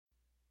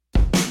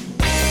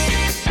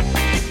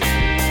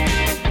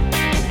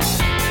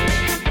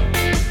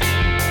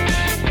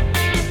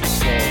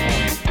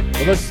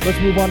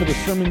let's move on to the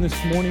sermon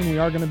this morning. We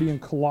are going to be in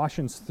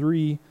Colossians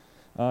 3,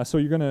 so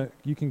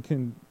you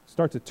can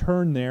start to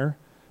turn there.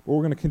 But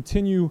we're going to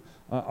continue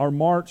our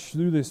march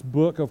through this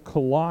book of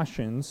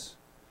Colossians,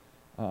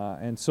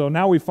 and so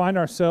now we find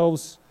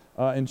ourselves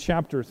in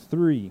chapter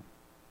 3.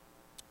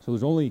 So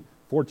there's only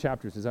 4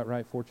 chapters. Is that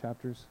right? 4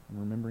 chapters? I'm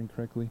remembering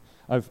correctly.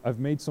 I've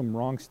made some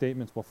wrong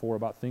statements before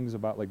about things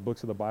about like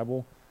books of the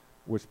Bible,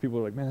 which people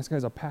are like, man, this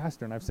guy's a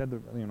pastor, and I've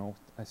said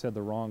I said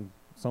the wrong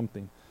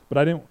something. But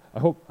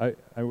I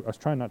was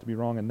trying not to be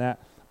wrong in that.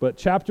 But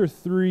chapter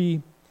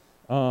 3,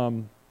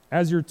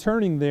 as you're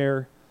turning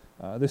there,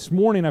 this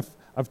morning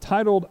I've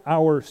titled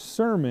our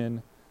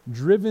sermon,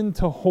 Driven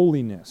to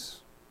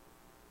Holiness.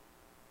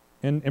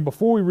 And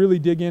before we really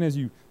dig in, as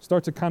you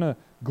start to kind of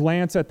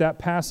glance at that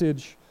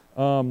passage,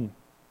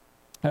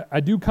 I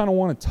do kind of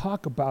want to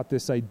talk about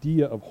this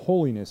idea of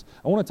holiness.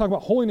 I want to talk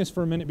about holiness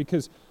for a minute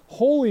because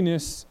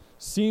holiness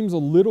seems a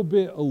little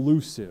bit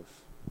elusive.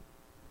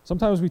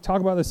 Sometimes we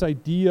talk about this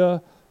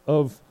idea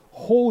of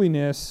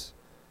holiness,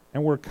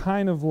 and we're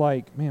kind of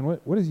like, man,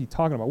 what is he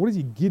talking about? What is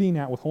he getting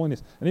at with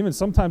holiness? And even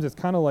sometimes it's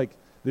kind of like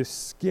this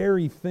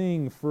scary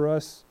thing for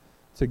us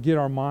to get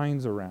our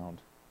minds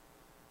around.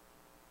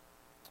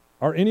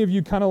 Are any of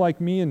you kind of like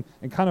me and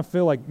kind of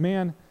feel like,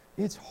 man,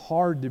 it's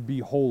hard to be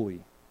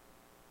holy?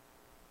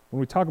 When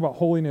we talk about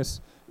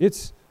holiness,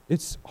 it's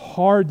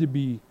hard to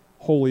be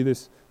holy,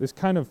 this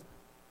kind of,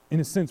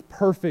 in a sense,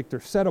 perfect or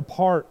set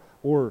apart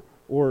or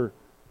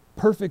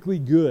perfectly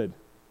good.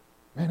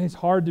 Man, it's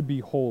hard to be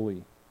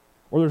holy.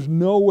 Or there's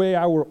no way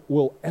I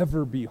will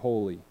ever be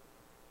holy.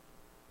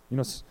 You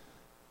know,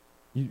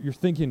 you're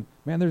thinking,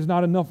 man, there's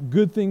not enough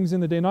good things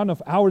in the day, not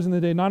enough hours in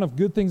the day, not enough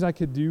good things I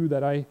could do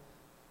that I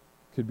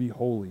could be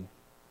holy. And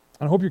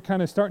I hope you're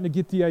kind of starting to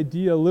get the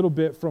idea a little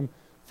bit from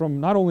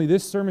not only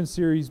this sermon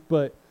series,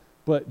 but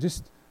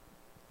just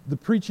the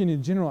preaching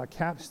in general at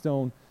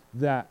Capstone,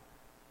 that,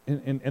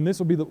 and this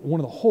will be one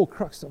of the whole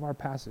crux of our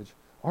passage.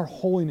 Our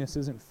holiness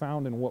isn't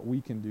found in what we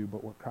can do,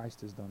 but what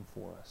Christ has done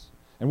for us.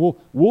 And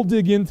we'll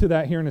dig into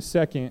that here in a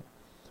second.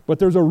 But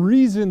there's a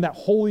reason that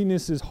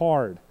holiness is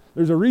hard.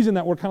 There's a reason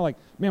that we're kind of like,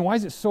 man, why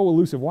is it so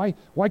elusive?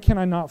 Why can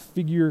I not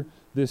figure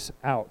this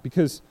out?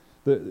 Because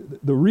the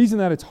reason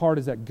that it's hard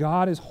is that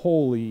God is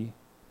holy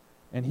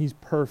and He's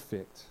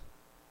perfect.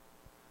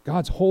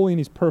 God's holy and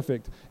He's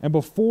perfect. And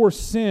before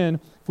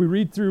sin, if we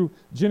read through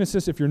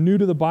Genesis, if you're new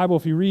to the Bible,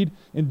 if you read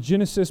in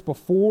Genesis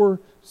before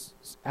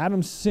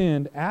Adam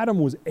sinned, Adam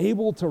was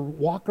able to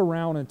walk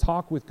around and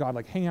talk with God,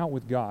 like hang out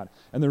with God.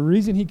 And the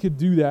reason he could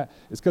do that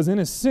is because in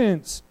a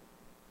sense,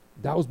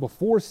 that was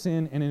before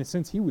sin, and in a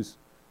sense, he was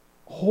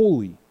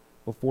holy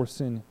before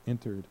sin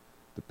entered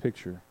the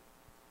picture.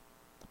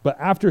 But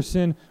after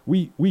sin,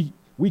 we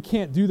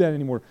can't do that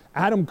anymore.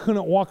 Adam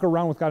couldn't walk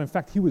around with God. In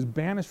fact, he was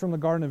banished from the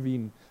Garden of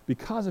Eden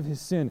because of his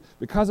sin,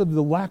 because of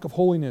the lack of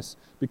holiness,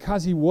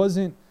 because he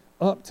wasn't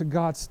up to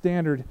God's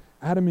standard.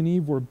 Adam and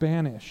Eve were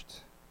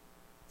banished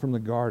from the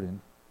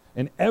garden.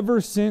 And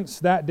ever since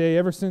that day,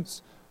 ever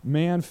since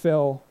man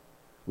fell,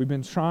 we've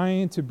been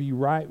trying to be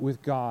right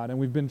with God, and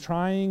we've been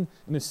trying,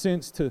 in a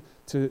sense, to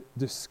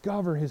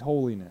discover His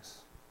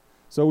holiness.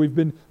 So we've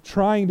been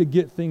trying to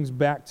get things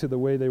back to the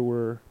way they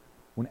were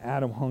when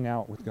Adam hung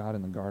out with God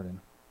in the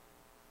garden.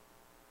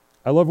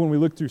 I love when we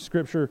look through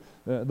Scripture,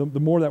 the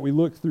more that we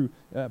look through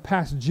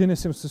past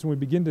Genesis, when we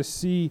begin to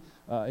see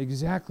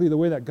exactly the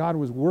way that God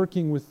was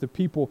working with the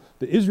people,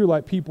 the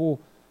Israelite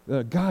people,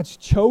 God's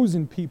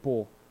chosen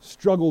people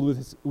struggled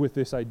with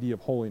this idea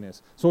of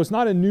holiness. So it's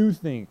not a new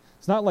thing.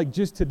 It's not like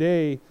just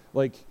today,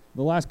 like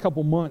the last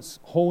couple months,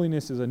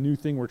 holiness is a new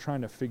thing we're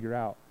trying to figure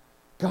out.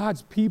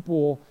 God's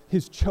people,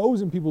 His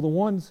chosen people, the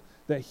ones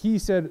that He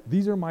said,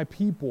 these are my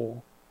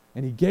people,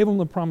 and He gave them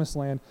the promised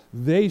land,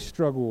 they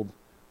struggled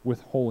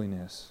with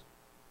holiness.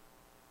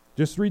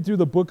 Just read through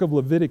the book of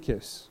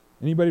Leviticus.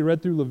 Anybody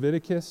read through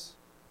Leviticus?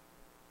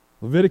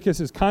 Leviticus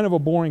is kind of a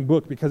boring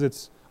book because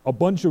it's a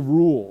bunch of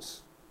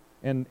rules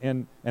and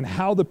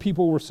how the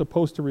people were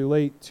supposed to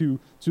relate to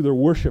their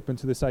worship and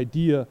to this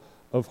idea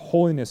of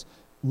holiness.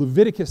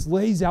 Leviticus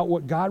lays out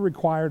what God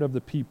required of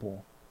the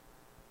people.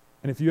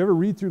 And if you ever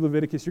read through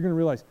Leviticus, you're going to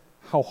realize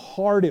how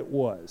hard it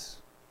was.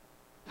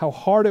 How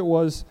hard it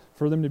was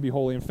for them to be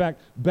holy. In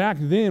fact, back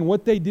then,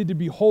 what they did to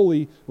be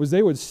holy was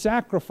they would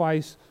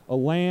sacrifice a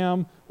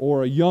lamb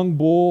or a young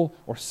bull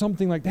or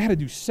something like that. They had to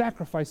do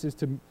sacrifices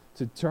to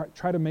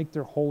try to make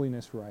their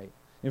holiness right.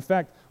 In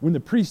fact, when the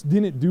priests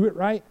didn't do it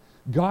right,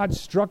 God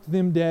struck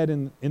them dead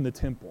in the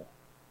temple.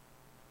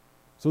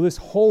 So this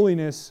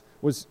holiness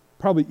was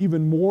probably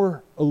even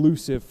more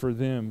elusive for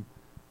them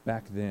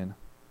back then.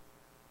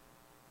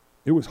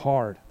 It was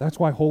hard. That's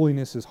why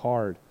holiness is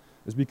hard.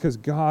 It's because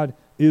God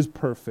is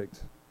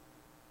perfect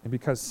and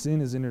because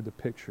sin has entered the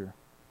picture.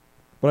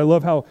 But I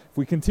love how if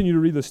we continue to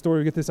read the story,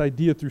 we get this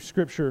idea through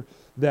Scripture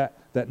that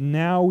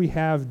now we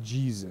have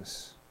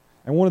Jesus.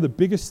 And one of the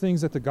biggest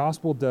things that the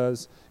gospel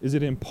does is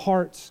it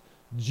imparts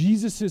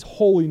Jesus'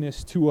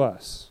 holiness to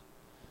us.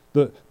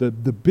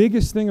 The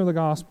biggest thing of the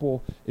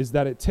gospel is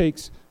that it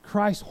takes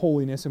Christ's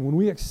holiness, and when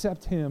we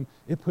accept him,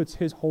 it puts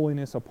his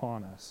holiness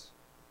upon us.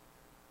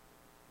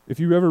 If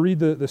you ever read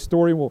the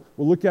story, we'll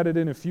look at it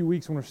in a few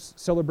weeks when we're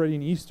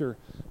celebrating Easter,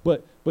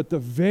 but the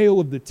veil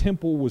of the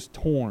temple was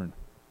torn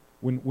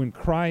when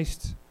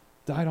Christ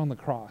died on the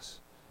cross.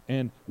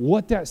 And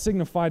what that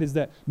signified is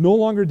that no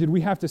longer did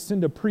we have to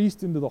send a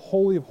priest into the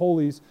Holy of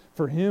Holies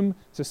for him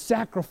to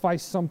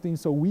sacrifice something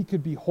so we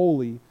could be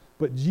holy,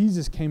 but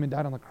Jesus came and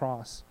died on the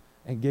cross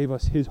and gave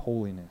us his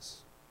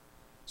holiness.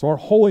 So our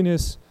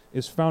holiness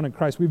is found in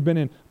Christ. We've been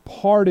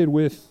imparted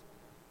with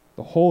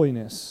the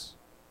holiness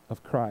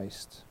of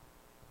Christ.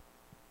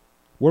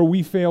 Where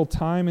we fail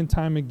time and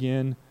time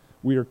again,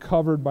 we are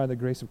covered by the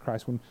grace of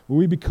Christ. When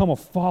we become a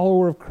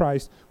follower of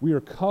Christ, we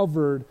are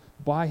covered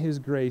by his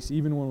grace,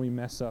 even when we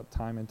mess up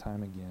time and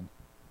time again.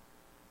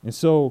 And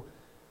so,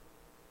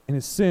 in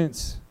a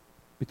sense,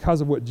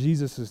 because of what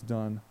Jesus has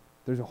done,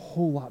 there's a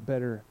whole lot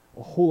better,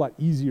 a whole lot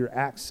easier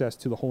access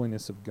to the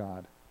holiness of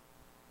God.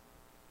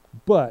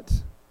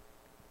 But,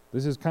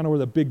 this is kind of where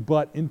the big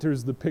but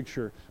enters the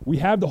picture. We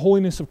have the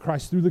holiness of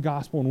Christ through the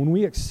gospel, and when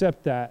we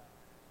accept that,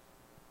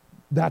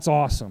 that's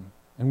awesome.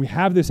 And we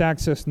have this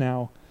access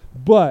now,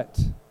 but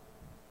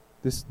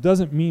this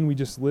doesn't mean we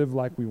just live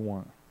like we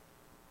want.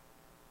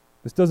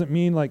 This doesn't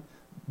mean like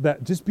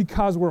that just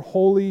because we're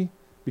holy,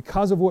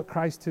 because of what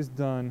Christ has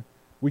done,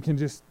 we can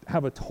just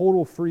have a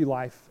total free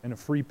life and a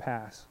free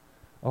pass,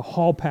 a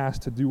hall pass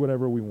to do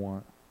whatever we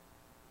want.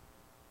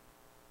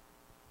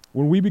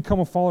 When we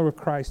become a follower of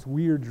Christ,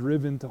 we are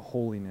driven to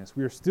holiness.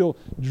 We are still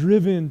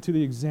driven to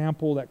the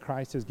example that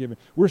Christ has given.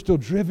 We're still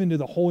driven to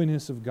the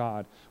holiness of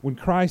God. When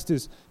Christ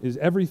is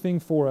everything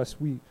for us,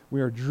 we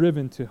are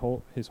driven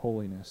to his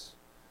holiness.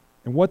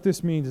 And what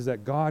this means is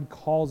that God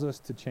calls us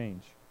to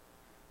change.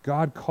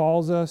 God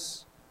calls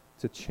us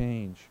to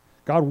change.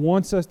 God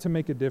wants us to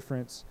make a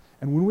difference.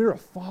 And when we're a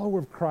follower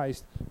of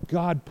Christ,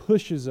 God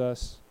pushes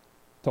us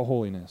to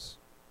holiness.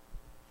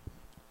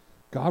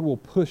 God will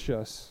push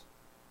us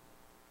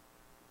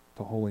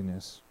to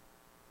holiness.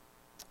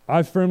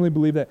 I firmly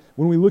believe that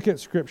when we look at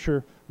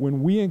Scripture,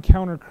 when we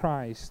encounter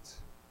Christ,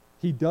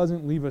 he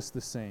doesn't leave us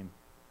the same.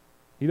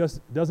 He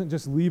doesn't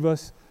just leave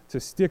us to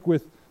stick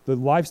with the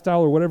lifestyle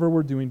or whatever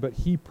we're doing, but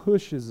he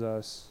pushes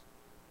us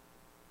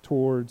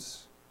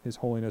towards his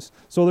holiness.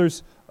 So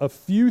there's a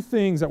few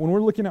things that when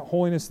we're looking at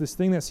holiness, this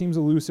thing that seems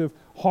elusive,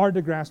 hard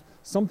to grasp,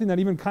 something that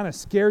even kind of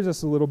scares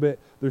us a little bit,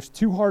 there's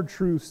two hard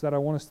truths that I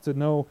want us to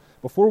know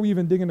before we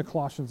even dig into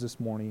Colossians this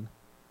morning.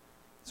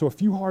 So a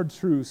few hard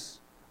truths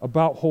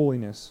about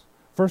holiness.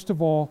 First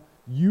of all,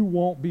 you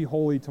won't be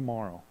holy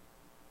tomorrow.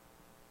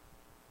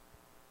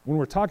 When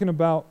we're talking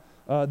about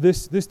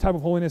this type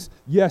of holiness,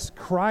 yes,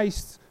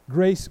 Christ's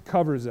grace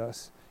covers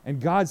us, and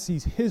God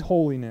sees his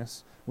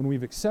holiness when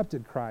we've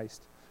accepted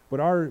Christ, but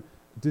our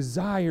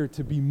desire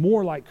to be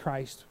more like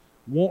Christ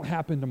won't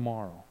happen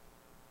tomorrow.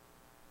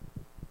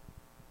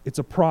 It's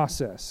a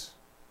process.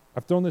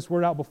 I've thrown this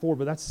word out before,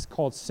 but that's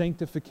called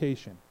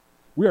sanctification.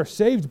 We are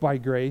saved by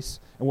grace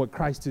and what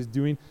Christ is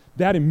doing.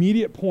 That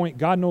immediate point,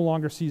 God no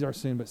longer sees our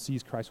sin, but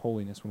sees Christ's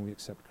holiness when we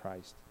accept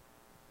Christ.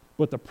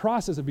 But the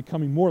process of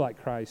becoming more like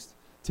Christ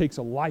takes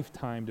a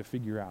lifetime to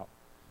figure out.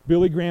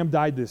 Billy Graham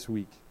died this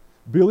week.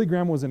 Billy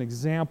Graham was an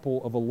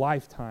example of a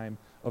lifetime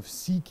of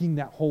seeking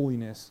that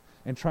holiness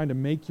and trying to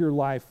make your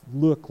life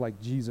look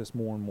like Jesus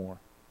more and more.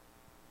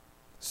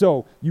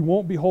 So, you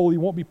won't be holy,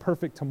 you won't be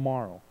perfect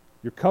tomorrow.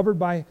 You're covered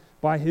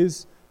by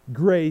his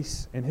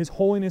grace, and his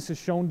holiness is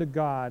shown to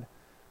God.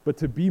 But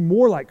to be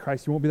more like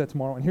Christ, you won't be that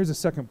tomorrow. And here's the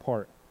second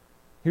part.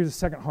 Here's the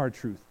second hard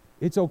truth.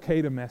 It's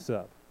okay to mess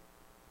up.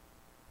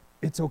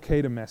 It's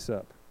okay to mess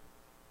up.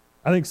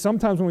 I think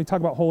sometimes when we talk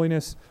about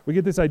holiness, we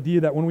get this idea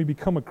that when we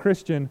become a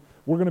Christian,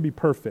 we're going to be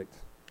perfect.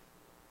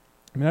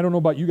 I mean, I don't know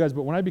about you guys,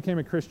 but when I became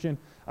a Christian,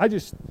 I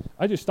just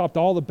stopped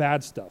all the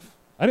bad stuff.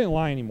 I didn't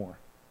lie anymore.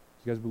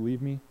 You guys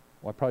believe me?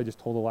 Well, I probably just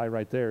told a lie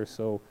right there,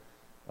 so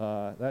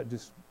that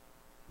just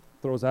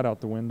throws that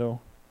out the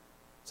window.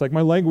 It's like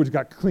my language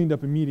got cleaned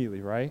up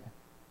immediately, right?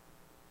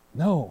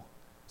 No.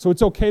 So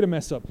it's okay to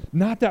mess up.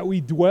 Not that we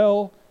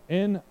dwell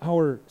in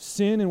our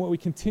sin and what we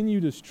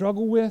continue to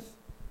struggle with,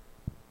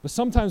 but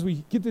sometimes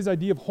we get this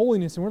idea of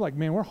holiness and we're like,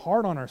 man, we're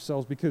hard on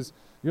ourselves because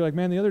you're like,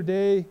 man, the other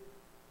day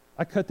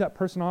I cut that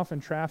person off in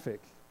traffic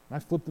and I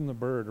flipped them the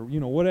bird or,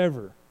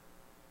 whatever.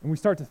 And we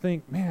start to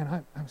think,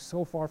 man, I'm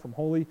so far from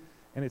holy,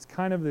 and it's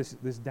kind of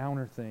this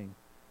downer thing.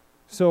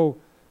 So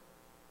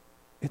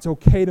it's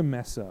okay to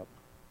mess up.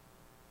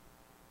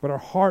 But our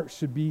heart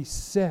should be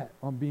set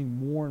on being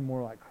more and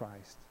more like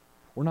Christ.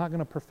 We're not going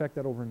to perfect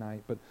that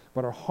overnight, but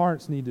our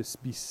hearts need to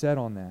be set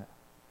on that.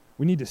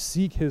 We need to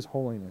seek his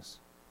holiness.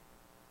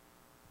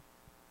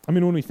 I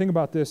mean, when we think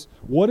about this,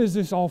 what is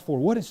this all for?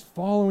 What is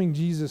following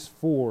Jesus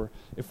for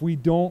if we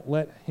don't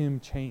let him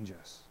change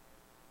us?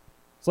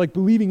 It's like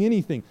believing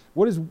anything.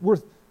 What is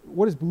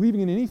believing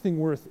in anything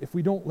worth if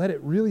we don't let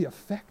it really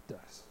affect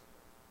us?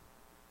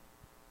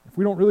 If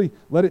we don't really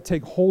let it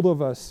take hold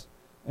of us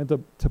and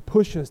to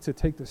push us to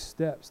take the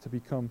steps to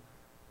become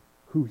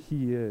who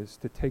he is,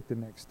 to take the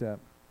next step.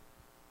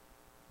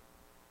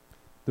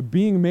 The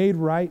being made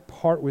right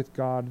part with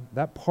God,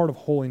 that part of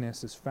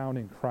holiness is found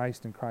in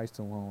Christ and Christ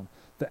alone.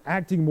 The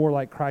acting more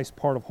like Christ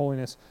part of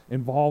holiness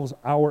involves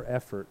our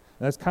effort.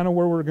 And that's kind of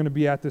where we're going to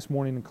be at this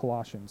morning in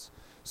Colossians.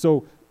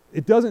 So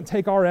it doesn't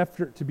take our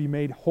effort to be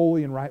made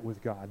holy and right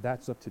with God.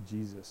 That's up to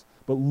Jesus.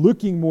 But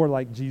looking more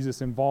like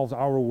Jesus involves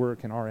our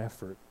work and our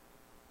effort.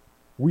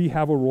 We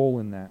have a role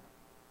in that.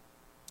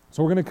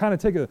 So we're going to kind of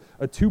take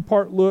a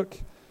two-part look.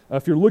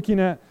 If you're looking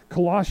at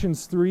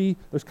Colossians 3,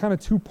 there's kind of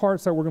two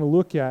parts that we're going to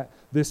look at.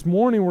 This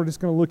morning, we're just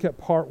going to look at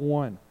part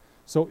 1.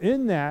 So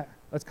in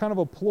that's kind of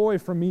a ploy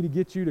from me to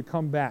get you to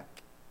come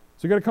back.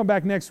 So you got to come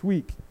back next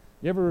week.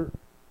 You ever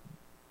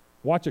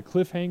watch a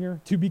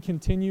cliffhanger, to be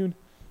continued?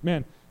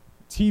 Man,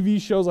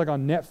 TV shows like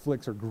on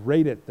Netflix are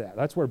great at that.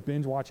 That's where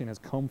binge watching has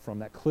come from,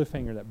 that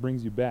cliffhanger that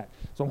brings you back.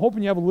 So I'm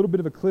hoping you have a little bit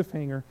of a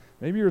cliffhanger.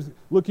 Maybe you're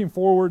looking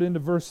forward into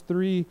verse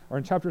 3 or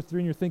in chapter 3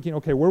 and you're thinking,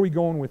 okay, where are we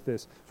going with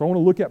this? So I want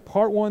to look at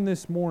part 1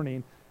 this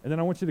morning, and then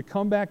I want you to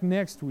come back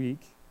next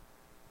week,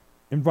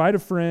 invite a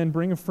friend,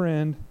 bring a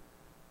friend,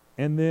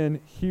 and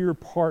then hear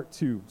part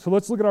 2. So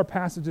let's look at our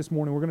passage this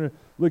morning. We're going to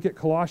look at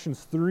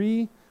Colossians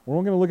 3. We're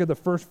only going to look at the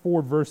first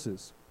 4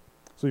 verses.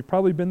 So you've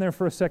probably been there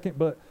for a second,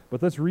 but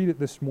let's read it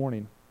this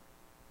morning.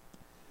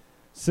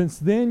 Since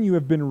then you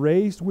have been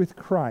raised with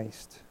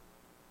Christ.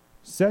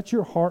 Set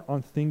your heart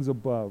on things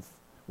above,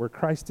 where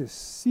Christ is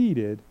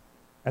seated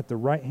at the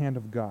right hand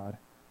of God.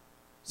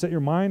 Set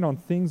your mind on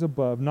things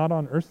above, not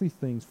on earthly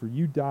things, for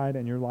you died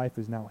and your life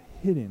is now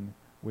hidden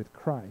with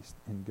Christ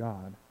in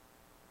God.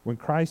 When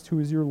Christ, who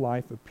is your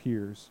life,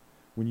 appears,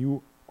 when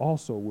you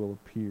also will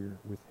appear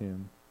with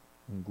him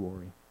in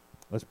glory.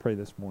 Let's pray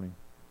this morning.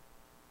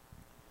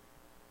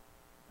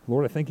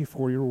 Lord, I thank you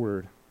for your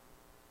word.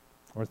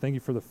 Lord, thank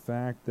you for the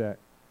fact that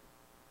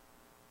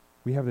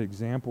we have the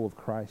example of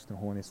Christ in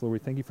holiness. Lord, we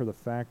thank you for the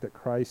fact that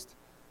Christ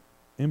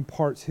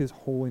imparts his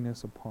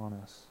holiness upon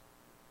us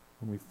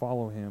when we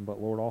follow him,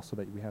 but Lord, also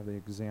that we have the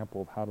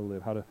example of how to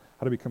live, how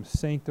to become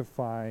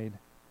sanctified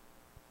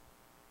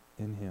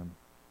in him.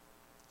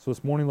 So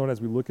this morning, Lord,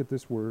 as we look at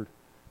this word,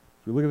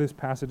 as we look at this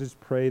passage, just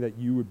pray that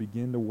you would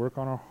begin to work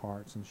on our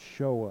hearts and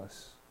show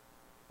us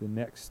the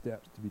next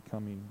steps to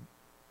becoming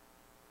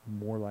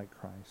more like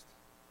Christ,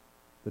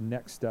 the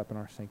next step in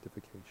our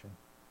sanctification.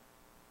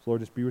 So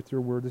Lord, just be with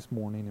your word this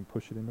morning and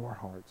push it into our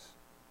hearts.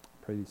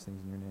 I pray these things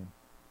in your name.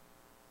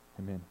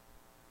 Amen.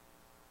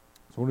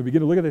 So when we begin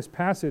to look at this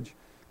passage,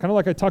 kind of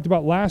like I talked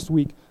about last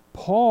week,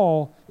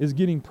 Paul is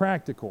getting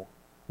practical.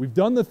 We've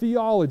done the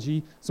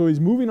theology, so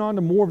he's moving on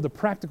to more of the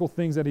practical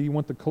things that he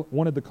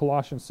wanted the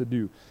Colossians to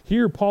do.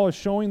 Here, Paul is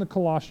showing the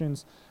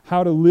Colossians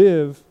how to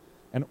live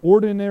an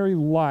ordinary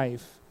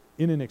life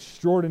in an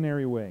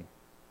extraordinary way.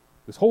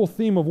 This whole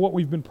theme of what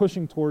we've been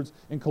pushing towards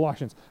in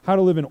Colossians, how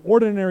to live an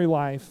ordinary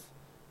life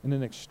in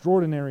an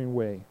extraordinary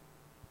way.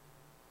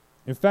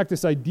 In fact,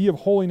 this idea of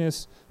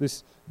holiness,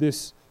 this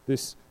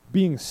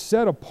being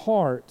set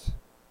apart,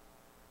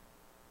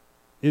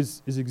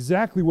 is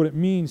exactly what it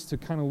means to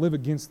kind of live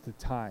against the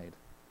tide.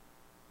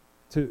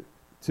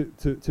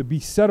 To be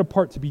set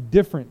apart, to be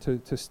different,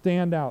 to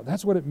stand out.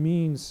 That's what it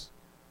means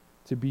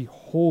to be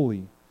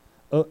holy.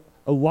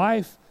 A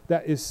life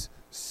that is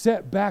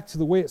set back to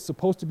the way it's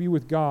supposed to be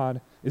with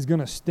God is going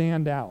to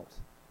stand out.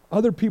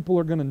 Other people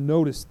are going to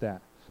notice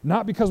that.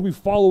 Not because we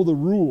follow the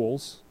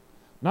rules,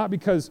 not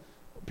because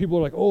people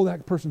are like, oh,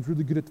 that person's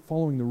really good at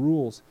following the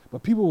rules,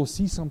 but people will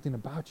see something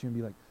about you and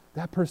be like,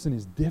 that person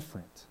is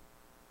different.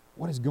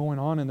 What is going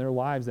on in their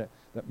lives that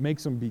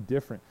makes them be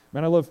different?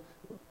 Man, I love,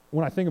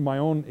 when I think of my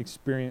own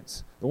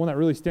experience, the one that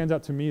really stands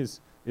out to me is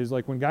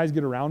like when guys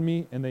get around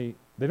me and they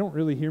don't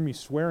really hear me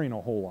swearing a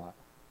whole lot.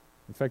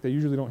 In fact, they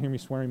usually don't hear me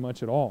swearing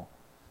much at all.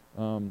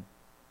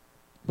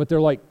 But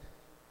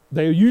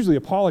they usually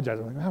apologize.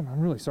 I'm like, I'm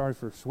really sorry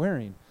for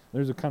swearing.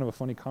 There's a kind of a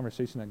funny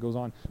conversation that goes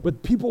on.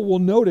 But people will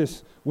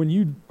notice when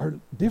you are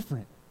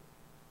different.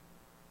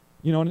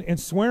 You know, and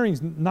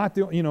swearing's not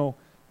the,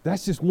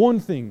 that's just one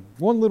thing,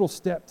 one little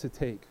step to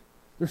take.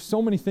 There's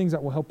so many things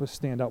that will help us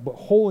stand out. But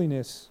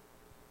holiness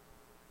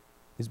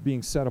is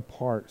being set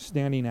apart,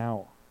 standing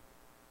out.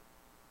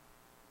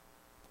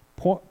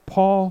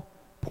 Paul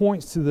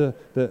points to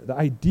the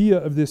idea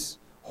of this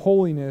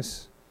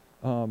holiness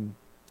from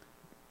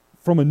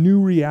a new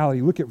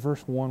reality. Look at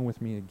verse 1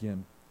 with me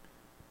again.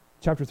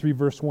 Chapter 3,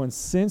 verse 1.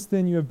 Since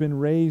then you have been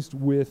raised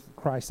with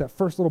Christ. That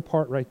first little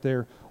part right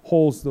there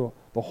holds the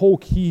whole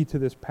key to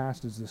this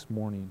passage this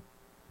morning.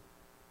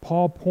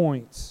 Paul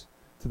points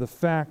to the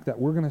fact that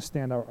we're going to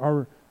stand out.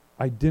 Our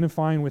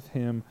identifying with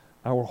him,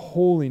 our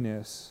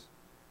holiness,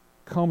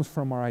 comes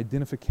from our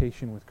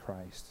identification with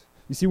Christ.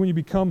 You see, when you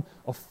become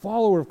a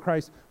follower of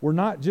Christ, we're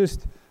not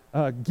just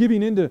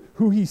giving into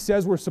who he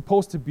says we're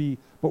supposed to be,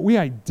 but we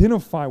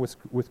identify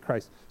with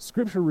Christ.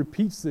 Scripture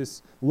repeats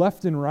this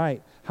left and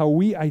right, how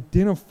we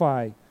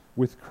identify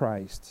with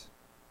Christ.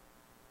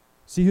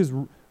 See his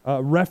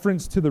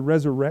reference to the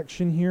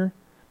resurrection here?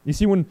 You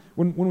see, when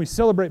we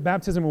celebrate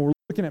baptism, and we're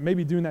looking at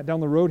maybe doing that down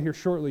the road here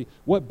shortly,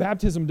 what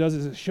baptism does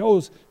is it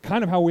shows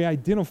kind of how we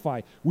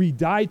identify. We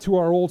die to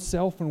our old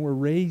self and we're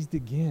raised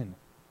again.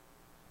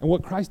 And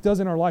what Christ does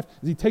in our life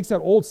is he takes that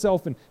old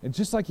self and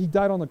just like he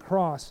died on the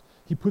cross,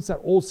 he puts that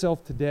old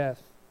self to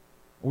death.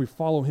 And we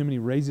follow him and he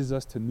raises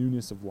us to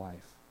newness of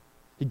life.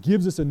 He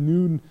gives us a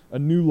new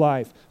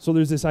life. So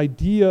there's this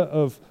idea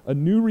of a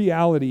new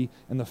reality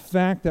and the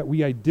fact that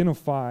we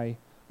identify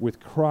with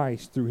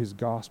Christ through his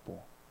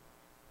gospel.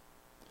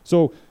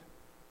 So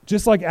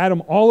just like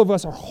Adam, all of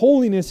us, our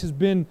holiness has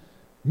been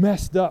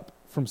messed up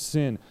from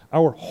sin.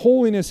 Our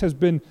holiness has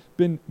been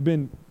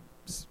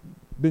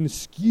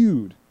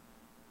skewed.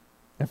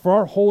 And for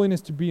our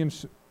holiness to be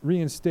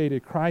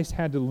reinstated, Christ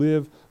had to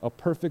live a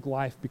perfect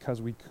life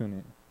because we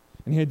couldn't.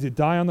 And he had to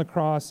die on the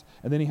cross,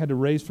 and then he had to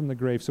raise from the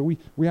grave. So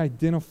we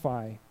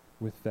identify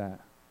with that.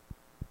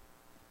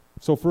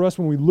 So for us,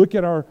 when we look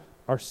at our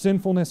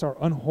sinfulness, our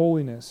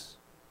unholiness,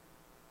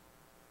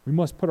 we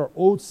must put our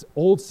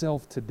old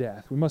self to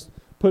death. We must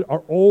put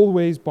our old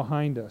ways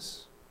behind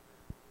us.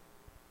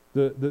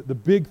 The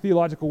big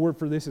theological word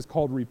for this is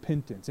called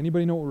repentance.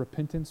 Anybody know what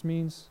repentance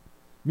means?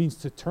 It means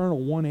to turn a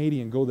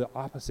 180 and go the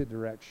opposite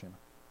direction.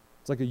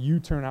 It's like a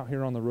U-turn out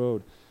here on the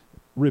road.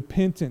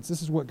 Repentance,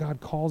 this is what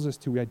God calls us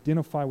to. We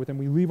identify with him.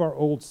 We leave our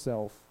old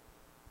self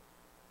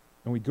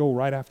and we go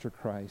right after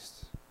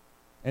Christ.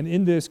 And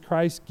in this,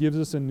 Christ gives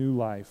us a new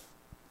life.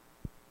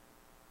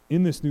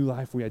 In this new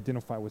life, we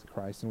identify with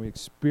Christ and we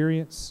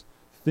experience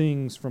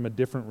things from a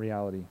different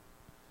reality.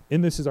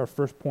 And this is our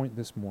first point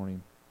this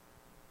morning.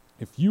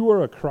 If you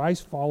are a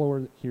Christ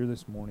follower here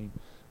this morning,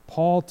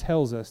 Paul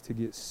tells us to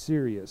get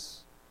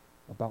serious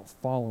about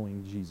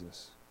following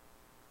Jesus.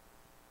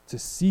 To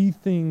see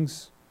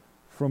things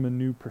from a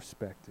new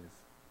perspective.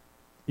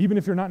 Even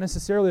if you're not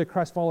necessarily a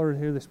Christ follower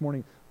here this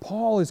morning,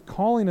 Paul is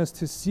calling us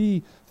to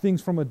see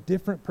things from a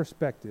different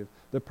perspective,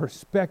 the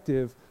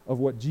perspective of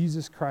what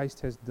Jesus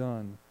Christ has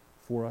done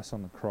for us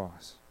on the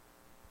cross.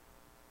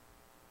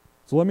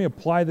 So let me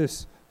apply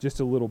this just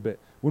a little bit.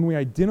 When we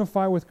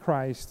identify with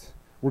Christ,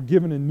 we're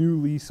given a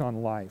new lease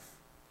on life.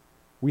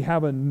 We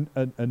have a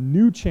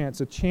new chance,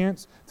 a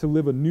chance to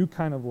live a new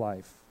kind of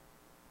life.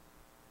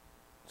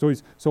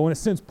 So in a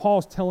sense,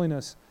 Paul's telling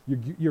us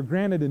you're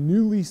granted a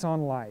new lease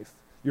on life.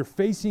 You're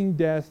facing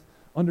death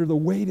under the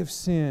weight of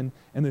sin,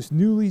 and this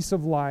new lease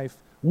of life,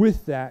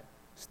 with that,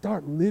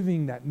 start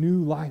living that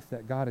new life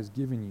that God has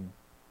given you.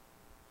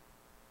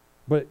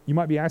 But you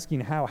might be asking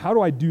how? How do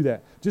I do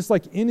that? Just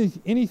like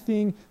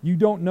anything you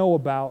don't know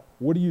about,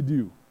 what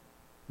do?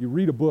 You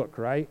read a book,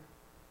 right?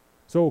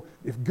 So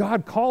if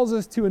God calls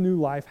us to a new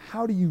life,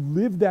 how do you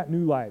live that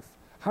new life?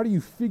 How do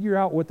you figure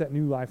out what that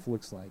new life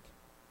looks like?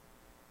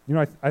 You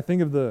know, I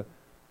think of the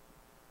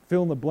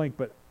fill in the blank,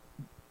 but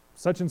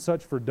such and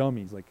such for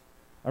dummies. Like,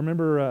 I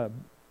remember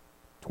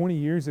 20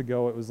 years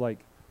ago, it was like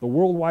the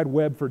World Wide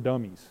Web for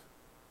Dummies.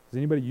 Does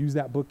anybody use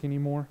that book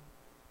anymore?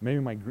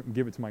 Maybe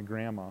give it to my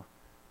grandma.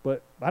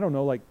 But I don't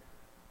know, like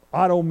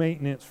auto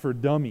maintenance for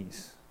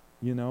dummies,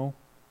 you know?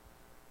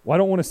 Well, I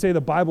don't want to say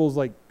the Bible is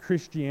like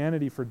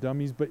Christianity for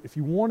dummies, but if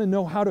you want to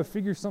know how to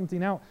figure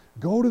something out,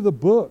 go to the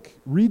book.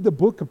 Read the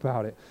book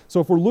about it. So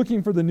if we're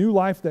looking for the new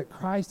life that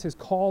Christ has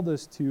called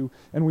us to,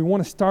 and we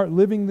want to start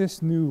living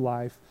this new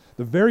life,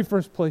 the very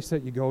first place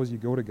that you go is you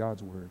go to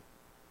God's Word.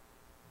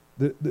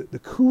 The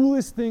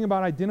coolest thing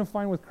about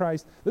identifying with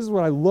Christ, this is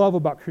what I love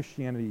about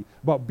Christianity,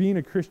 about being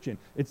a Christian.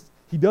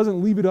 He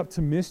doesn't leave it up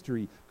to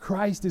mystery.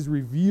 Christ is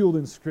revealed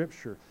in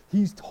Scripture.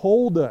 He's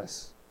told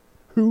us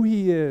who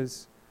He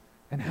is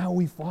and how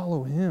we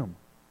follow Him.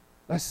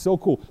 That's so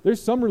cool.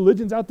 There's some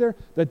religions out there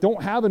that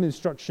don't have an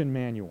instruction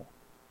manual.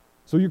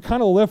 So you're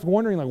kind of left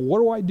wondering, like, what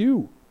do I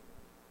do?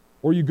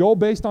 Or you go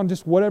based on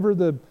just whatever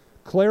the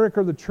cleric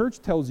or the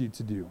church tells you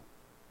to do.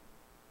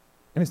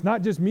 And it's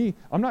not just me.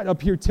 I'm not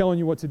up here telling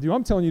you what to do.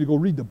 I'm telling you to go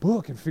read the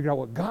book and figure out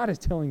what God is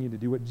telling you to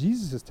do, what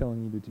Jesus is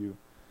telling you to do.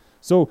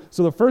 So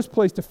the first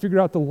place to figure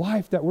out the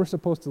life that we're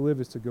supposed to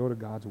live is to go to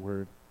God's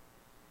Word.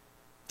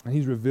 And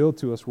He's revealed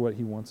to us what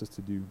He wants us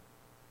to do.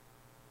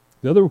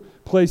 The other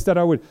place that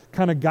I would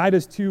kind of guide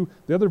us to,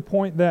 the other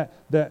point that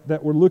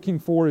we're looking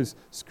for is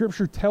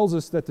Scripture tells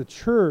us that the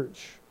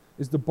church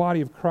is the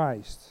body of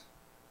Christ.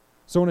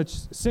 So in a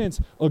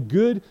sense, a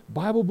good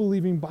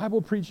Bible-believing,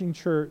 Bible-preaching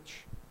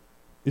church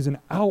is an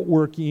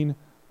outworking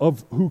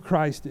of who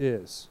Christ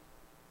is.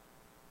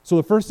 So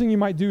the first thing you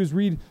might do is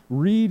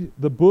read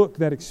the book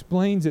that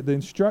explains it, the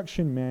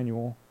instruction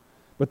manual.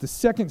 But the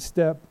second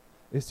step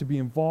is to be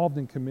involved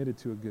and committed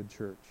to a good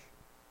church.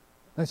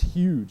 That's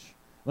huge.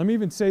 Let me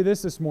even say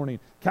this morning.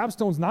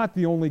 Capstone's not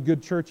the only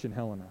good church in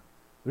Helena.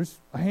 There's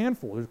a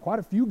handful. There's quite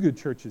a few good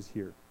churches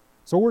here.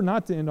 So we're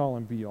not the end all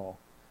and be all.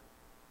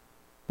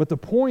 But the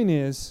point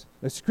is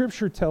that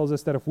Scripture tells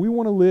us that if we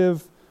want to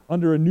live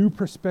under a new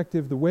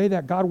perspective, the way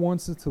that God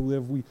wants us to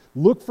live, we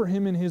look for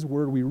Him in His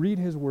Word, we read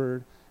His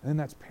Word, and then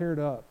that's paired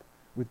up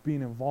with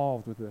being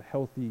involved with a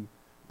healthy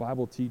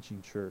Bible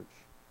teaching church,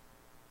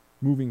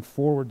 moving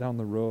forward down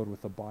the road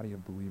with a body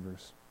of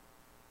believers.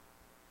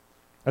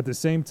 At the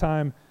same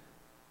time,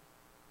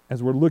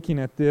 as we're looking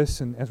at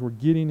this and as we're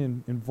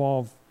getting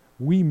involved,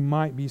 we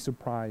might be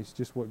surprised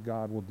just what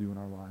God will do in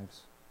our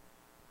lives.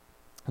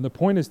 And the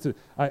point is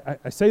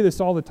I say this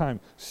all the time,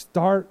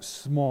 start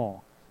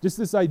small. Just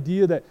this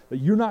idea that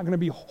you're not going to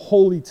be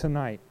holy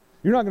tonight.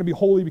 You're not going to be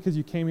holy because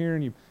you came here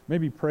and you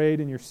maybe prayed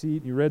in your seat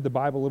and you read the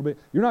Bible a little bit.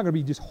 You're not going to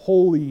be just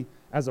holy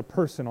as a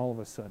person all of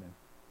a sudden.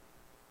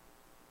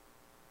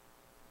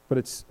 But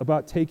it's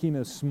about taking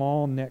a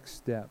small next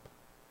step.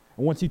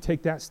 And once you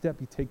take that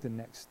step, you take the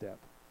next step.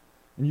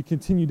 And you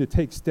continue to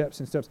take steps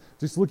and steps.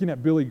 Just looking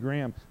at Billy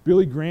Graham.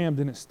 Billy Graham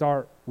didn't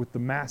start with the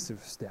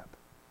massive step.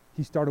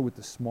 He started with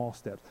the small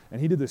steps.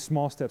 And he did the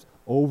small steps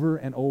over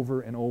and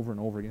over and over and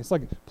over again. It's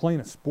like playing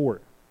a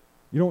sport.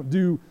 You don't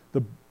do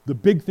the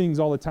big things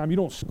all the time. You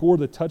don't score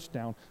the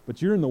touchdown, but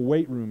you're in the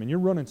weight room and you're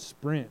running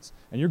sprints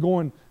and you're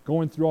going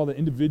through all the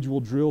individual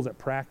drills at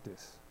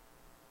practice.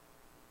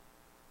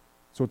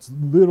 So it's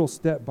little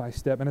step by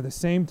step. And at the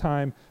same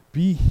time,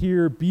 be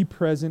here, be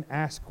present,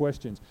 ask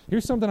questions.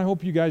 Here's something I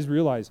hope you guys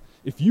realize.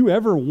 If you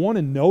ever want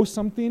to know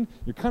something,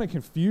 you're kind of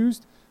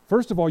confused,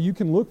 first of all, you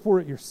can look for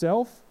it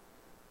yourself.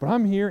 But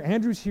I'm here,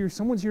 Andrew's here,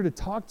 someone's here to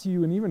talk to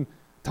you and even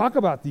talk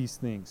about these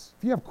things.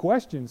 If you have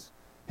questions,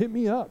 hit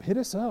me up, hit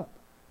us up.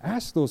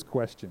 Ask those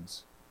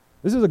questions.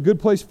 This is a good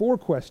place for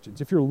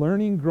questions. If you're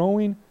learning,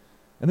 growing,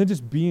 and then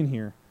just being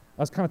here.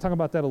 I was kind of talking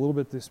about that a little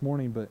bit this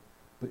morning, but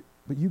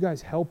you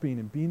guys helping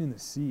and being in the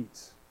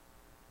seats,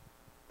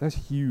 that's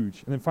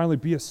huge. And then finally,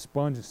 be a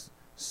sponge.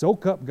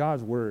 Soak up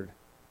God's word.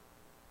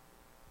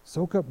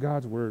 Soak up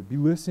God's word. Be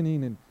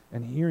listening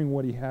and hearing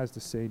what he has to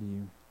say to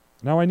you.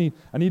 Now I need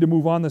to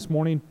move on this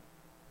morning.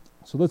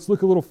 So let's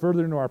look a little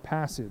further into our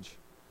passage.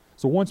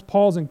 So once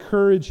Paul's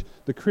encouraged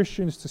the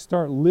Christians to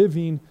start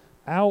living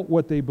out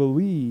what they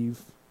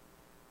believe,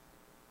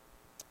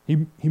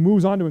 he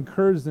moves on to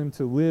encourage them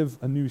to live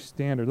a new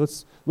standard.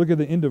 Let's look at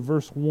the end of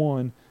verse 1,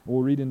 and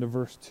we'll read into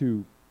verse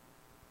 2.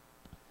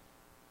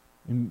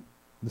 In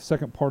the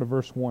second part of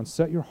verse 1,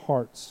 set your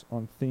hearts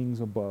on things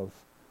above,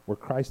 where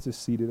Christ is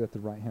seated at the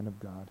right hand of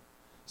God.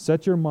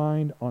 Set your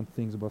mind on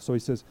things above. So he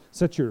says,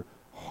 set your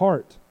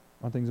heart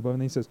on things above.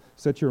 And then he says,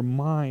 set your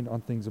mind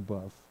on things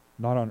above,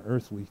 not on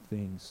earthly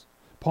things.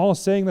 Paul is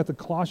saying that the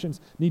Colossians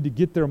need to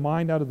get their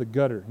mind out of the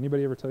gutter.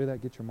 Anybody ever tell you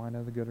that? Get your mind out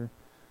of the gutter?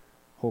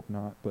 Hope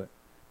not, but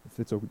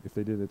if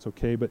they did, it's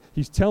okay. But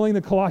he's telling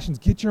the Colossians,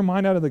 get your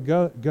mind out of the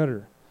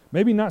gutter.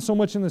 Maybe not so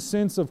much in the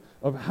sense of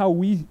how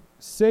we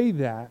say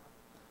that,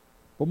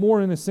 but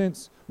more in the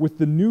sense with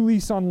the new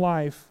lease on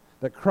life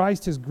that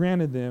Christ has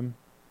granted them,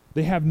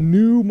 they have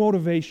new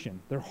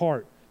motivation, their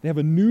heart. They have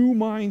a new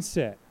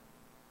mindset.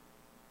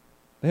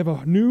 They have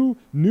a new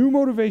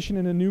motivation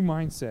and a new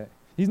mindset.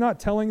 He's not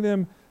telling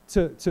them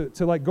to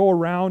like go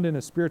around in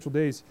a spiritual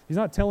daze. He's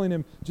not telling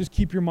them just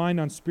keep your mind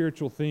on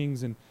spiritual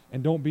things and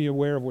don't be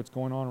aware of what's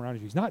going on around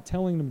you. He's not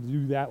telling them to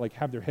do that, like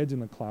have their heads in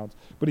the clouds.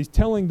 But he's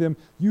telling them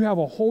you have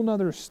a whole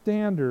nother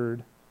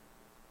standard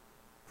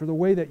for the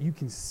way that you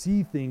can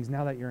see things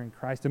now that you're in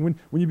Christ. And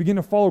when you begin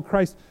to follow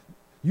Christ,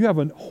 you have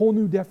a whole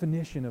new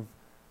definition of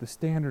the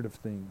standard of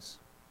things.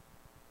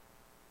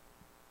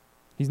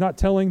 He's not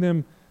telling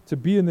them to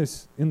be in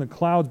the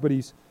clouds, but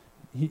he's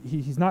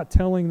not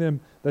telling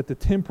them that the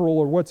temporal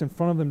or what's in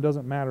front of them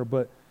doesn't matter,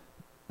 but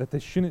that they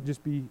shouldn't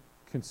just be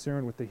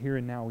concerned with the here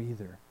and now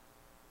either.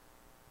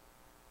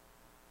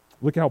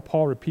 Look how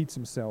Paul repeats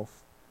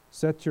himself.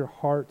 Set your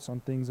hearts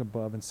on things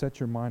above and set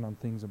your mind on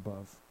things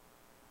above.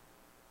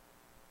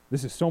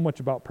 This is so much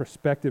about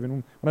perspective.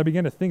 And when I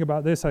began to think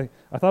about this, I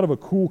thought of a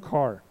cool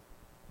car.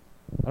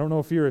 I don't know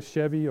if you're a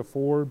Chevy, a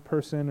Ford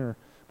person,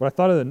 but I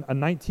thought of a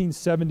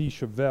 1970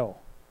 Chevelle.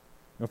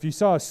 Now, if you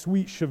saw a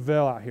sweet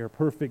Chevelle out here,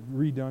 perfect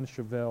redone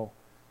Chevelle,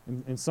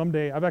 and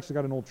someday, I've actually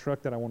got an old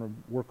truck that I want to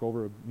work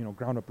over,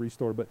 ground up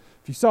restore, but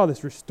if you saw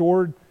this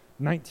restored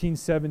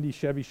 1970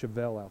 Chevy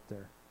Chevelle out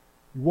there,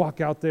 you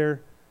walk out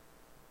there,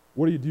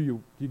 what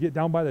do? You get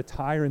down by the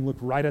tire and look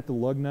right at the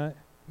lug nut.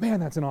 Man,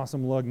 that's an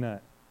awesome lug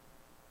nut.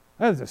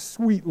 That is a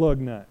sweet lug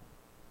nut,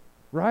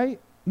 right?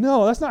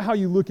 No, that's not how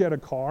you look at a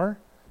car.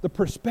 The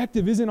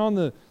perspective isn't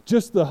on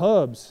just the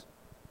hubs.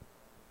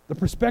 The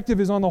perspective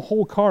is on the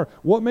whole car.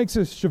 What makes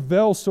a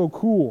Chevelle so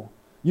cool?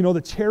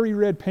 The cherry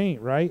red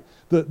paint, right?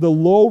 The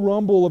low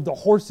rumble of the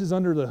horses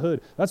under the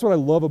hood. That's what I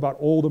love about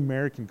old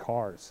American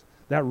cars.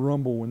 That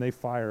rumble when they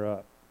fire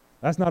up.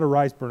 That's not a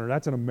rice burner.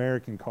 That's an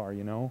American car,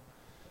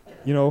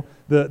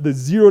 the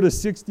 0 to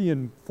 60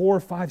 in 4 or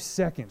 5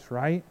 seconds,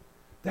 right?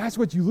 That's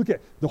what you look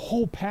at. The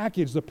whole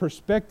package, the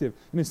perspective.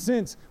 In a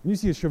sense, when you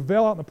see a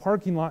Chevelle out in the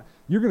parking lot,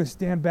 you're going to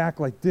stand back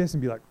like this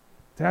and be like,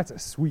 that's a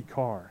sweet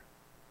car.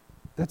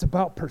 That's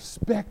about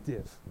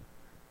perspective.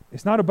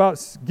 It's not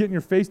about getting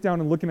your face down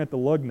and looking at the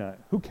lug nut.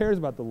 Who cares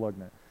about the lug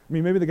nut? I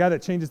mean, maybe the guy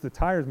that changes the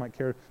tires might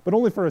care, but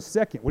only for a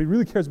second. What he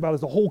really cares about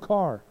is the whole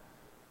car.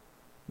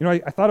 I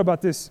thought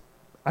about this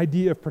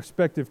idea of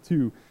perspective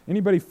too.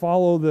 Anybody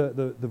follow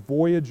the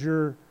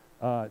Voyager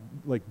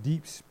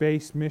deep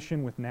space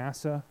mission with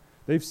NASA?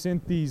 They've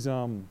sent these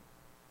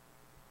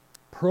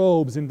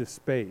probes into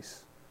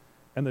space.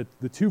 And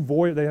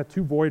they had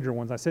two Voyager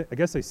ones. I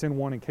guess they send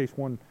one in case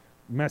one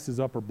messes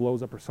up or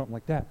blows up or something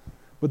like that.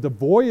 But the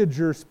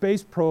Voyager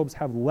space probes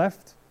have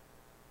left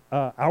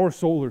our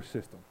solar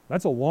system.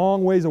 That's a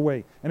long ways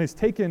away. And it's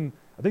taken,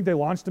 I think they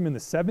launched them in the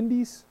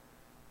 70s,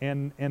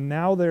 and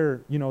now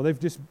they've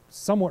just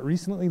somewhat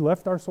recently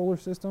left our solar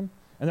system.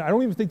 And I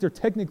don't even think they're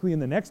technically in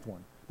the next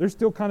one. They're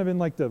still kind of in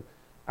like the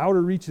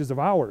outer reaches of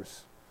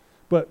ours.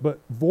 But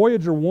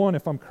Voyager 1,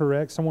 if I'm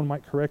correct, someone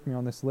might correct me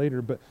on this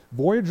later, but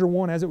Voyager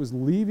 1, as it was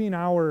leaving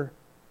our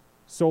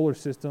solar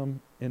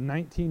system in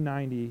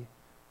 1990,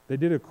 they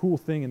did a cool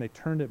thing and they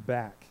turned it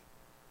back.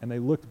 And they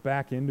looked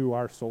back into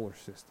our solar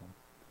system.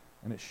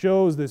 And it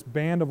shows this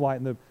band of light.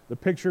 And the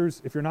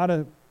pictures, if you're not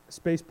a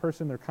space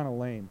person, they're kind of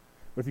lame.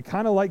 But if you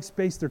kind of like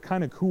space, they're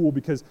kind of cool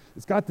because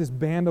it's got this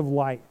band of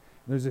light.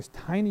 And there's this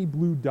tiny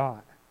blue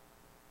dot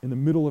in the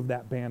middle of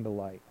that band of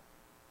light.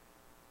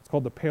 It's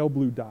called the pale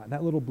blue dot. And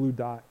that little blue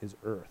dot is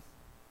Earth.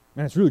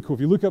 Man, it's really cool.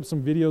 If you look up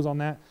some videos on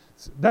that,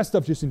 that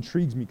stuff just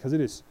intrigues me because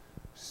it is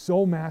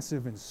so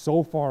massive and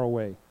so far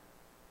away.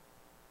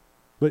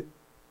 But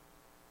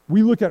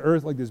we look at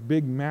Earth like this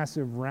big,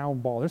 massive,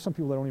 round ball. There's some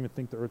people that don't even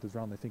think the Earth is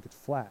round. They think it's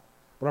flat.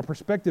 But our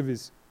perspective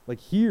is like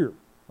here,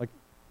 like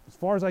as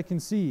far as I can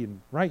see,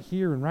 and right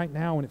here and right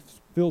now, and it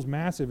feels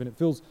massive, and it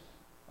feels,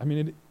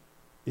 it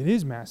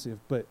is massive,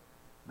 but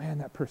man,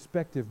 that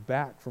perspective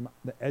back from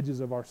the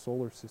edges of our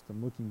solar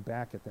system, looking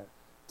back at that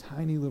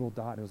tiny little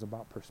dot, it was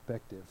about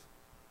perspective.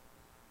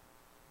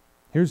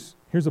 Here's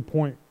a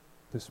point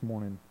this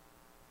morning.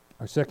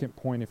 Our second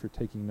point, if you're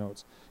taking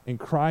notes. In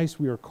Christ,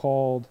 we are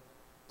called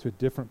to a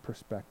different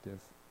perspective.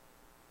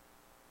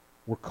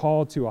 We're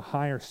called to a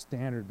higher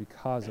standard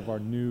because of our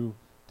new,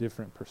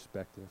 different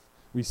perspective.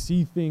 We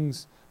see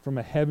things from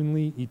a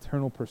heavenly,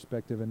 eternal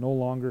perspective and no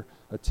longer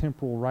a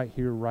temporal, right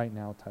here, right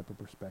now type of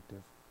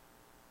perspective.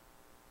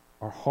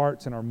 Our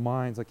hearts and our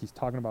minds, like he's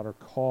talking about, are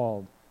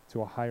called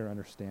to a higher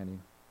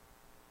understanding.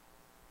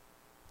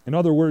 In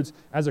other words,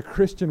 as a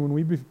Christian, when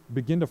we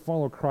begin to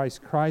follow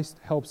Christ, Christ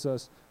helps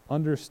us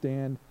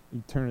understand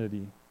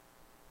eternity.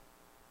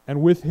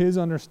 And with his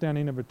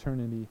understanding of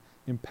eternity,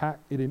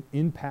 it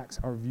impacts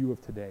our view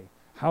of today.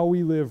 How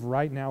we live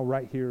right now,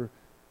 right here,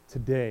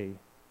 today,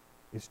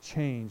 is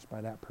changed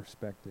by that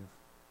perspective.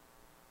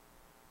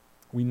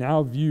 We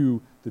now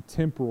view the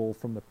temporal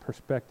from the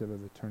perspective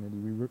of eternity.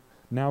 We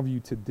now view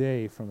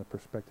today from the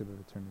perspective of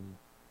eternity.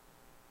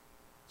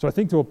 So I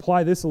think to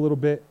apply this a little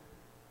bit,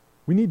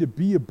 we need to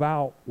be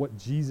about what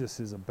Jesus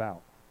is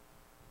about.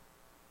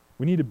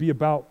 We need to be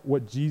about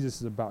what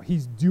Jesus is about.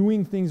 He's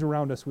doing things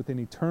around us with an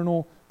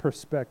eternal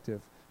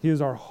perspective. He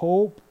is our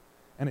hope,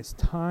 and it's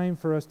time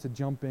for us to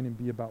jump in and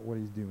be about what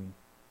he's doing.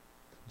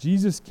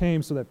 Jesus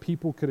came so that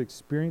people could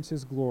experience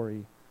his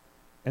glory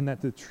and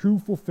that the true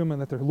fulfillment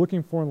that they're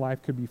looking for in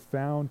life could be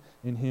found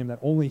in him, that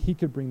only he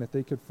could bring, that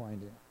they could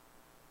find it.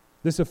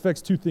 This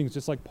affects two things,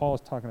 just like Paul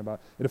is talking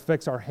about. It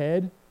affects our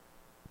head.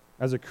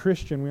 As a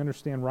Christian, we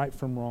understand right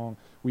from wrong.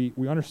 We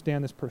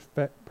understand this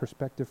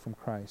perspective from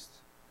Christ.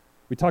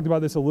 We talked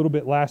about this a little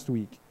bit last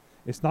week.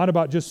 It's not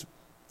about just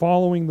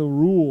following the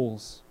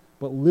rules,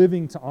 but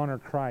living to honor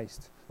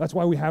Christ. That's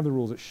why we have the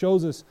rules. It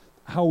shows us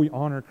how we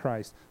honor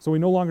Christ. So we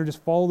no longer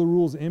just follow the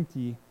rules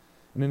empty.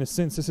 And in a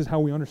sense, this is how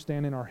we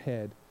understand in our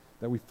head,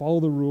 that we follow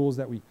the rules,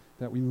 that we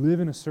live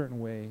in a certain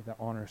way that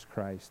honors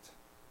Christ.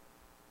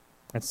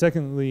 And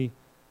secondly,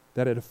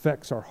 that it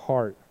affects our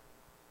heart.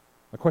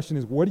 The question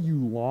is, what do you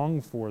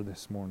long for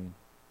this morning?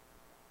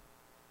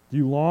 Do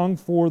you long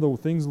for the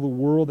things of the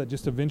world that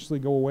just eventually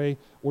go away,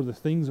 or the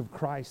things of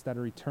Christ that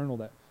are eternal,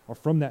 that are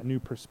from that new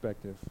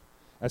perspective?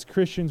 As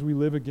Christians, we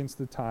live against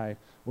the tide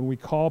when we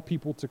call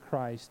people to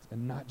Christ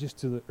and not just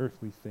to the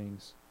earthly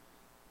things.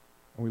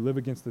 And we live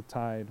against the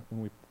tide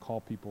when we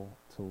call people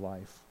to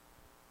life.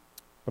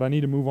 But I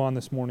need to move on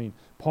this morning.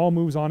 Paul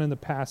moves on in the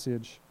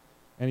passage,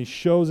 and he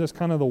shows us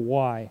kind of the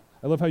why.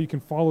 I love how you can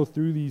follow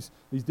through these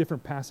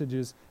different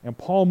passages, and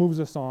Paul moves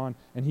us on,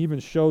 and he even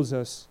shows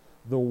us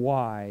the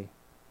why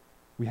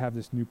we have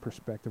this new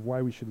perspective,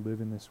 why we should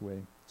live in this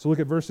way. So look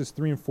at verses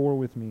 3 and 4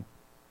 with me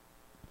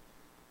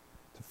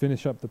to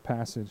finish up the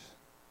passage.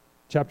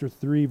 Chapter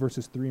 3,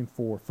 verses 3 and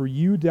 4. For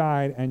you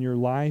died, and your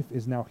life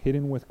is now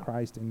hidden with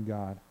Christ in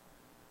God.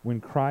 When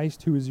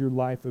Christ, who is your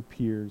life,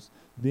 appears,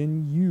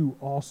 then you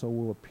also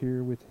will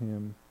appear with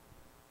him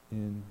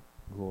in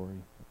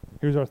glory.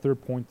 Here's our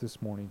third point this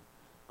morning.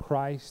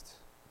 Christ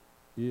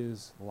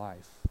is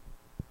life.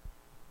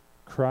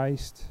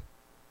 Christ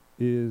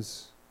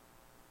is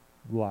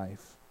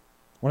life.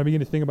 When I begin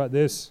to think about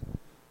this,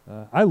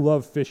 I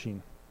love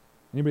fishing.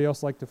 Anybody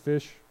else like to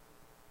fish?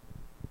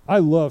 I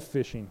love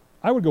fishing.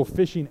 I would go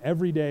fishing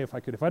every day if I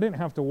could. If I didn't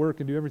have to work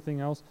and do everything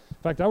else. In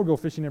fact, I would go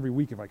fishing every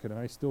week if I could, and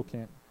I still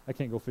can't. I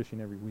can't go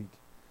fishing every week.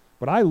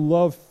 But I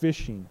love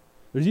fishing.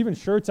 There's even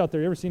shirts out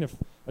there. You ever seen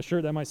a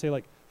shirt that might say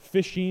like,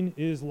 fishing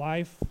is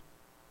life?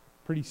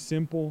 Pretty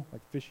simple,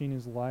 like fishing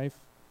is life.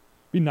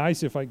 It'd be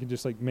nice if I could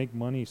just like make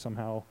money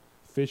somehow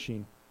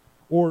fishing.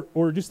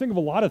 Or just think of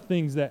a lot of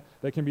things that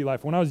can be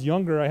life. When I was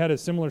younger, I had a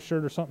similar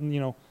shirt or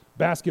something,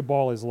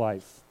 basketball is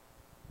life,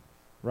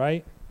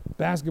 right?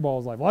 Basketball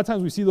is life. A lot of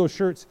times we see those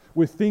shirts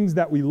with things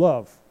that we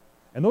love,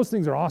 and those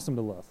things are awesome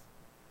to love.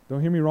 Don't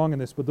hear me wrong in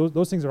this, but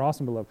those things are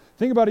awesome to love.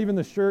 Think about even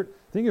the shirt.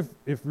 Think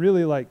if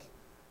really like,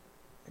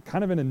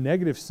 kind of in a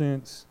negative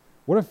sense,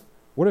 what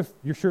if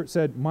your shirt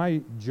said,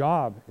 my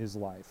job is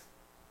life?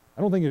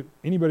 I don't think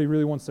anybody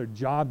really wants their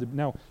job to,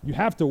 now you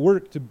have to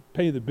work to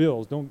pay the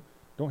bills. Don't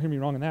hear me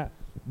wrong in that.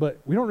 But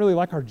we don't really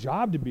like our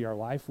job to be our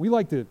life. We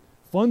like the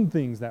fun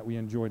things that we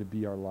enjoy to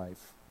be our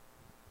life.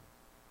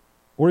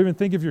 Or even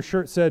think if your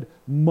shirt said,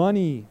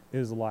 money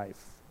is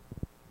life,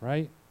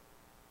 right?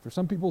 For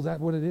some people, is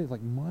that what it is?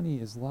 Like, money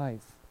is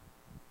life.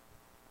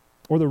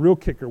 Or the real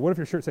kicker, what if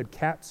your shirt said,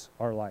 cats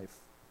are life?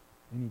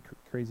 Any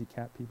crazy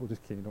cat people?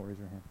 Just kidding, don't raise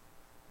your hand.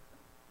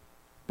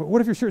 But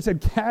what if your shirt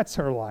said, cats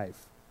are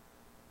life?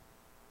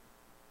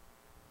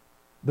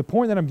 The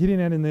point that I'm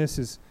getting at in this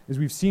is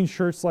we've seen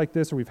shirts like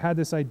this, or we've had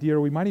this idea,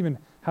 or we might even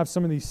have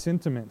some of these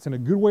sentiments in a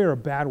good way or a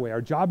bad way.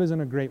 Our job isn't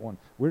a great one.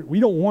 We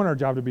don't want our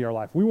job to be our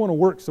life. We want to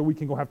work so we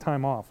can go have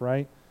time off,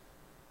 right?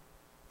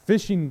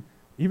 Fishing,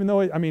 even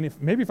though,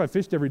 maybe if I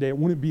fished every day, it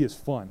wouldn't be as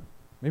fun.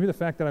 Maybe the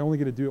fact that I only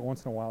get to do it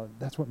once in a while,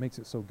 that's what makes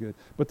it so good.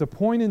 But the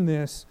point in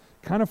this,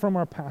 kind of from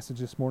our passage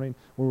this morning,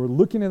 when we're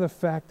looking at the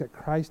fact that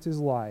Christ is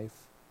life,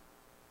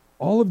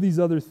 all of these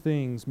other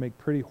things make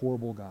pretty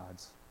horrible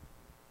gods.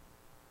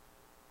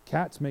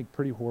 Cats make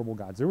pretty horrible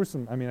gods. There were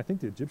some, I think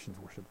the Egyptians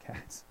worshiped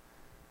cats.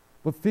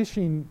 But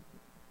fishing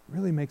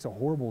really makes a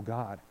horrible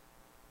god.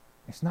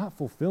 It's not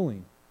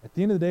fulfilling. At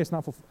the end of the day, it's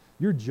not fulfilling.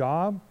 Your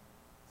job,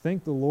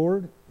 thank the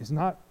Lord, is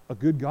not a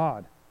good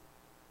God.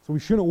 So we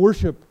shouldn't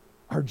worship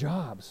our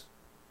jobs.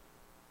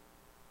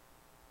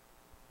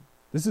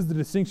 This is the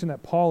distinction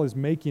that Paul is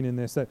making in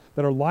this, that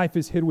our life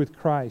is hid with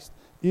Christ.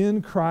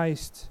 In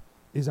Christ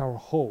is our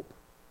hope.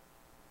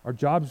 Our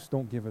jobs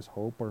don't give us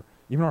hope, or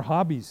even our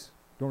hobbies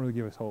don't really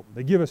give us hope.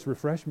 They give us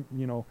refreshment,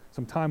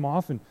 some time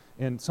off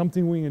and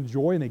something we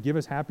enjoy, and they give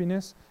us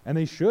happiness, and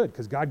they should,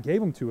 because God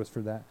gave them to us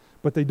for that.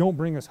 But they don't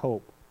bring us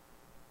hope.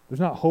 There's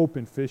not hope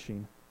in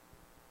fishing.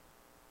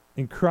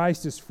 In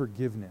Christ is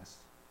forgiveness.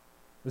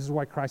 This is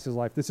why Christ is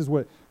life. This is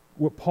what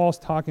Paul's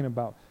talking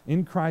about.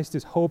 In Christ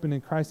is hope, and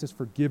in Christ is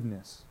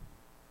forgiveness.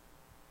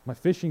 My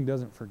fishing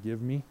doesn't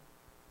forgive me.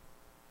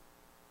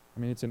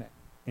 It's an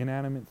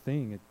inanimate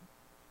thing.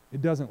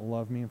 It doesn't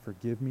love me and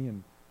forgive me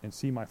and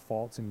see my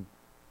faults and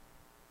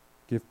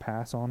give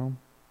pass on them.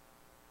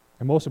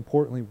 And most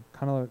importantly,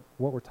 kind of like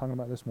what we're talking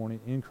about this morning,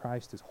 in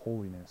Christ is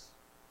holiness.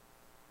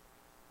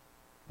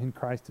 In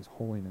Christ is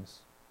holiness.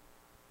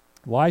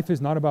 Life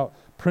is not about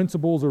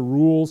principles or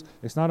rules.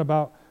 It's not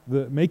about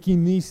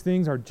making these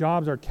things, our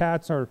jobs, our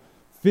cats, our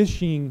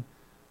fishing,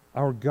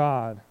 our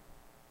God.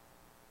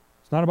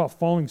 It's not about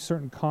following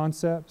certain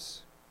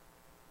concepts.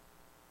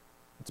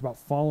 It's about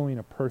following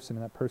a person,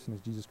 and that person is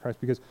Jesus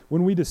Christ. Because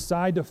when we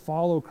decide to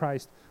follow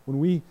Christ, when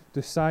we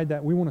decide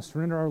that we want to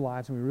surrender our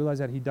lives and we realize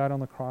that He died on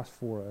the cross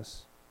for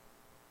us,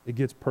 it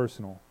gets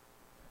personal.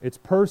 It's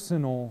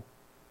personal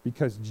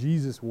because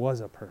Jesus was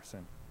a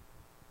person.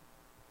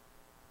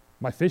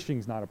 My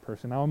fishing's not a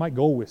person. Now I might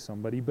go with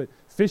somebody, but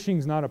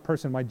fishing's not a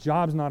person. My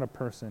job's not a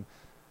person.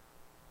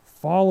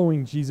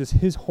 Following Jesus,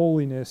 His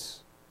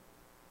holiness,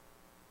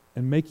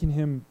 and making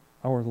Him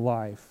our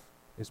life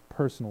is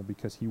personal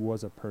because He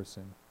was a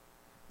person.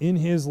 In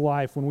His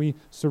life, when we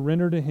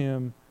surrender to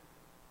Him,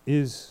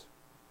 is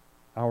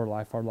our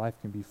life. Our life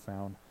can be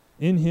found.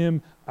 In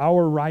Him,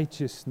 our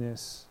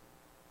righteousness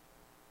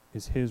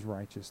is His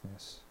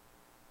righteousness.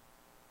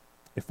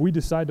 If we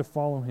decide to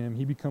follow Him,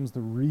 He becomes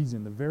the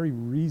reason, the very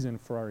reason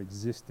for our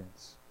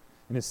existence.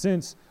 In a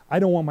sense, I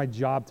don't want my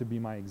job to be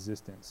my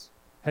existence.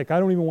 Heck, I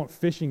don't even want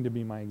fishing to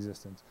be my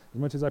existence. As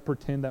much as I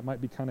pretend that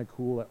might be kind of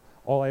cool, that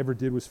all I ever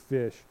did was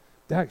fish,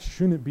 that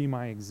shouldn't be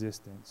my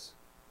existence.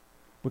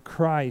 But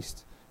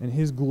Christ and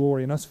His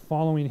glory and us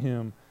following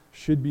Him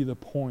should be the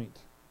point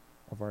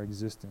of our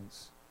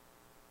existence.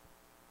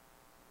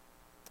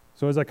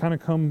 So as I kind of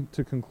come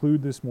to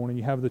conclude this morning,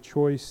 you have the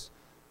choice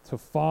to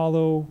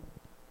follow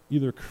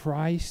either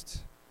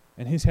Christ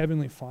and His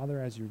Heavenly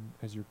Father as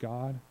your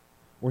God,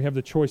 or you have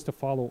the choice to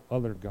follow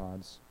other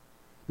gods.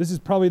 This is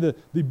probably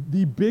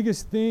the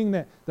biggest thing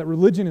that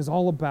religion is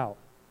all about.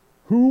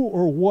 Who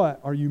or what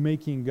are you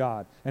making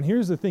God? And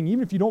here's the thing,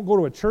 even if you don't go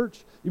to a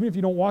church, even if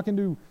you don't walk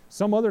into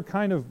some other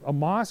kind of a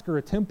mosque or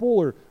a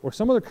temple or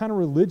some other kind of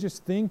religious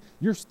thing,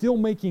 you're still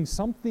making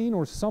something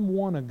or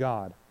someone a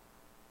God.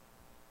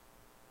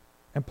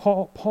 And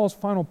Paul's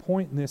final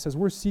point in this, as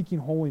we're seeking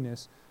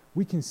holiness,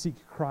 we can seek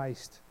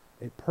Christ,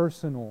 a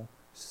personal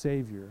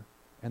Savior,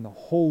 and the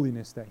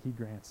holiness that He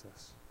grants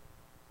us.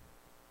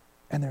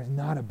 And there's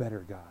not a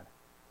better God.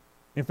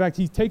 In fact,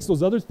 He takes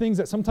those other things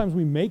that sometimes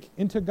we make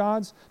into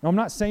gods. Now, I'm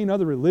not saying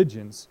other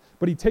religions,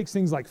 but He takes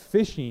things like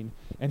fishing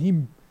and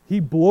He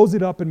blows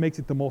it up and makes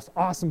it the most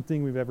awesome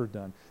thing we've ever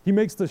done. He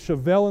makes the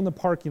Chevelle in the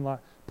parking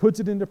lot, puts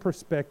it into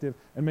perspective,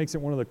 and makes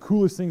it one of the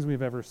coolest things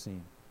we've ever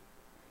seen.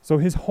 So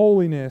His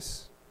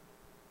holiness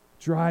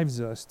drives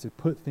us to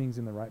put things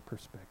in the right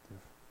perspective.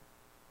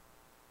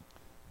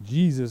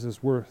 Jesus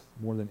is worth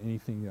more than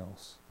anything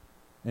else,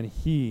 and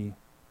He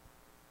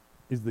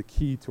is the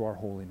key to our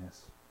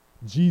holiness.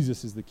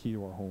 Jesus is the key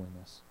to our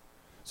holiness.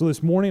 So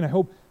this morning, I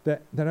hope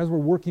that as we're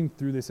working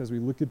through this, as we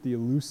look at the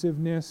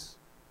elusiveness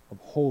of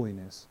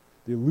holiness,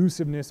 the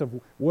elusiveness of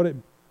what it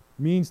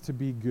means to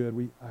be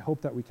good, I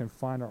hope that we can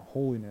find our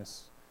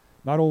holiness,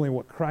 not only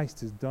what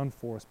Christ has done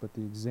for us, but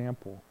the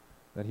example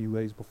that he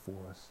lays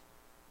before us.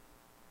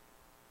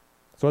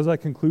 So as I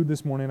conclude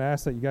this morning, I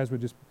ask that you guys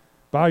would just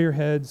bow your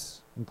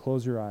heads and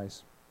close your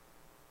eyes.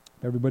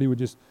 Everybody would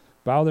just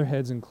bow their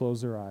heads and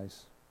close their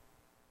eyes.